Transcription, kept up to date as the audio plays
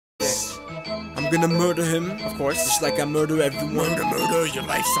gonna murder him, of course, just like I murder everyone. Murder, your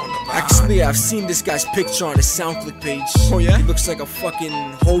life's on the line. Actually, I've seen this guy's picture on his SoundClick page. Oh yeah? He looks like a fucking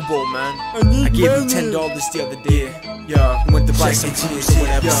hobo, man. I gave him $10 the other day. Yeah, he went to buy some cheese or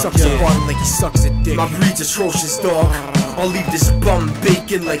whatever. Sucks a bottle like he sucks a dick. My breed's atrocious, dog. I'll leave this bum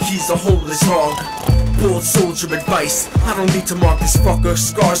bacon like he's a homeless hog. Bold soldier advice, I don't need to mark this fucker.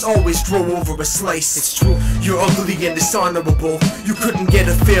 Scars always grow over a slice. It's true. You're ugly and dishonorable. You couldn't get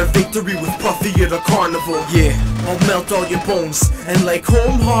a fair victory with Puffy at a carnival. Yeah, I'll melt all your bones, and like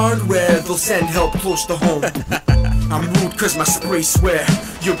home hardware, they'll send help close to home. I'm rude cause my spray swear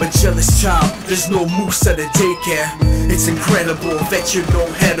you're a jealous child. There's no moose at a daycare. It's incredible that you're no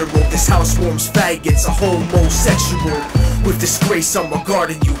hetero. This house warms faggots, a homosexual. With disgrace I'm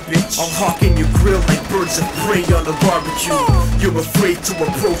regarding you, bitch. I'll hawk in your grill like birds of prey on a barbecue. You're afraid to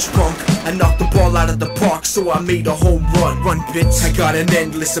approach, punk. I knocked the ball out of the park, so I made a home run. Run, bitch. I got an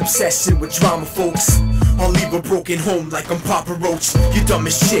endless obsession with drama, folks. I'll leave a broken home like I'm Papa Roach. You dumb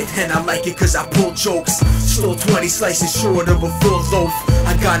as shit, and I like it cause I pull jokes. Stole 20 slices short of a full loaf.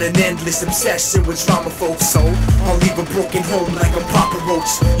 I got an endless obsession with drama, folks. So I'll leave a broken home like I'm Papa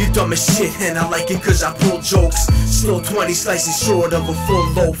Roach. You dumb as shit, and I like it cause I pull jokes. Stole 20 slices short of a full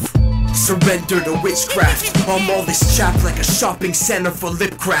loaf. Surrender to witchcraft. I'm all this chap like a shopping center for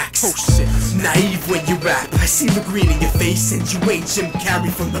lip cracks. oh shit. Naive when you rap, I see the green in your face, and you ain't Jim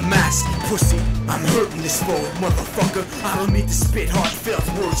Carrey from The Mask, pussy. I'm hurting this road, motherfucker. I don't need to spit heartfelt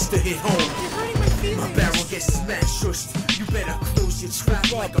words to hit home. My barrel gets smashed, shushed. You better close your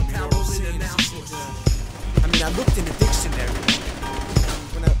trap like a parallel in an ambush. I mean, I looked in the dictionary.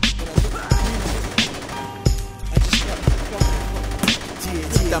 When I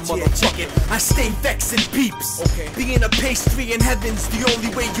that motherfucker. I stay vexing peeps. Okay. Being a pastry in heaven's the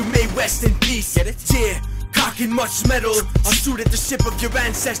only way you may rest in peace. Get it? Yeah, cocking much metal. I'll shoot at the ship of your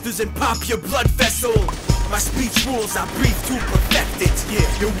ancestors and pop your blood vessel. My speech rules, I breathe to perfect it.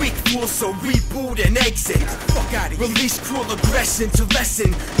 Yeah, you're weak fool, so reboot and exit. Fuck out of here. Release cruel aggression to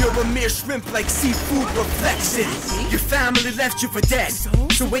lessen. You're a mere shrimp like seafood reflection. Your family left you for dead.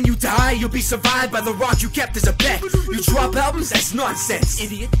 So when you die, you'll be survived by the rock you kept as a pet. You drop albums? That's nonsense,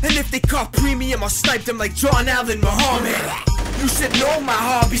 idiot. And if they call premium, I'll snipe them like John Allen Muhammad. You should know my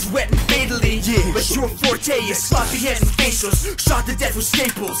hobby's wet and fatally. Yeah, but your forte is sloppy head and facials. Shot to death with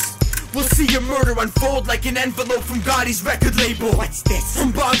staples. We'll see your murder unfold like an envelope from Gotti's record label. What's this?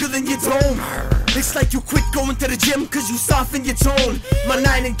 I'm boggling your dome. It's like you quit going to the gym cause you soften your tone. My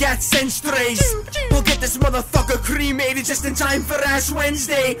 9 and gat send strays. We'll get this motherfucker cremated just in time for Ash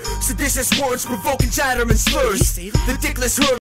Wednesday. Seditious words provoking chatter and slurs. The dickless herd